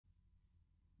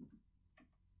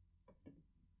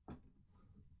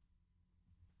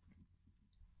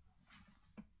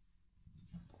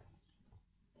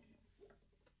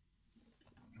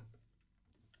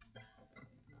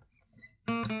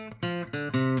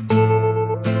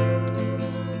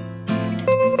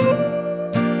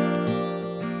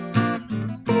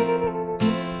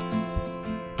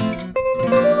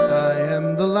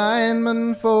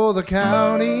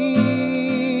County,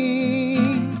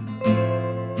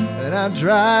 and I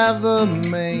drive the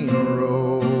main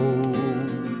road,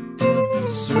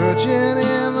 searching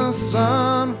in the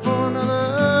sun for another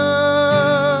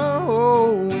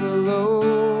overload.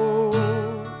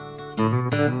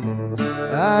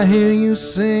 I hear you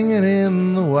singing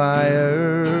in the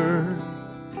wire,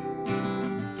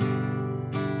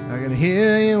 I can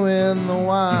hear you in the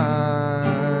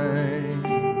wine,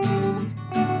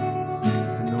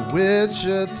 and the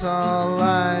Wichita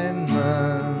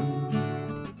lineman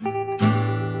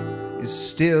is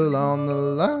still on the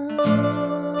line.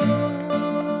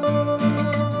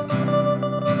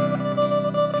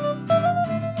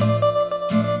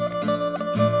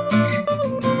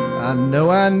 I know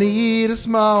I need a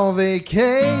small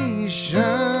vacation,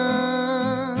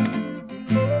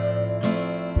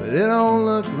 but it don't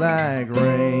look like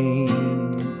rain.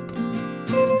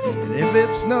 And if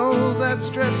it snows, that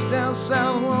stretch down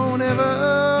south won't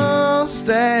ever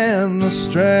stand the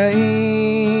strain.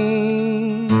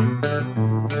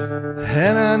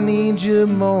 And I need you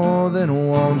more than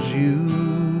want you,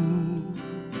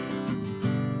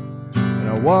 and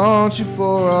I want you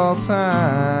for all time.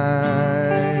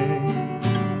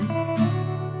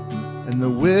 And the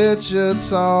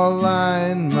Wichita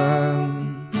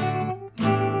lineman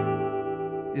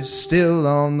is still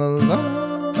on the line.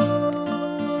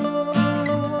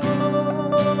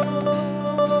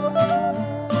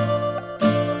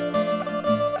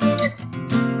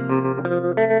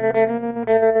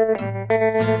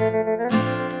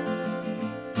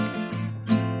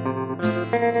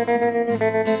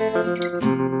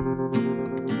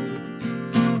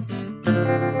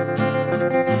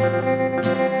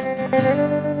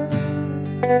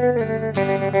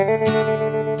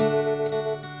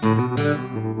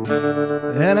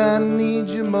 And I need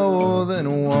you more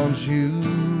than want you,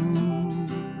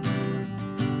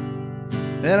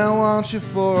 and I want you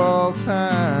for all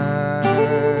time.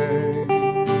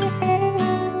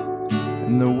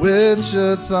 And the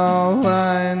Wichita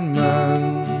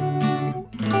lineman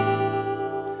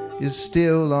is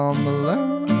still on the line.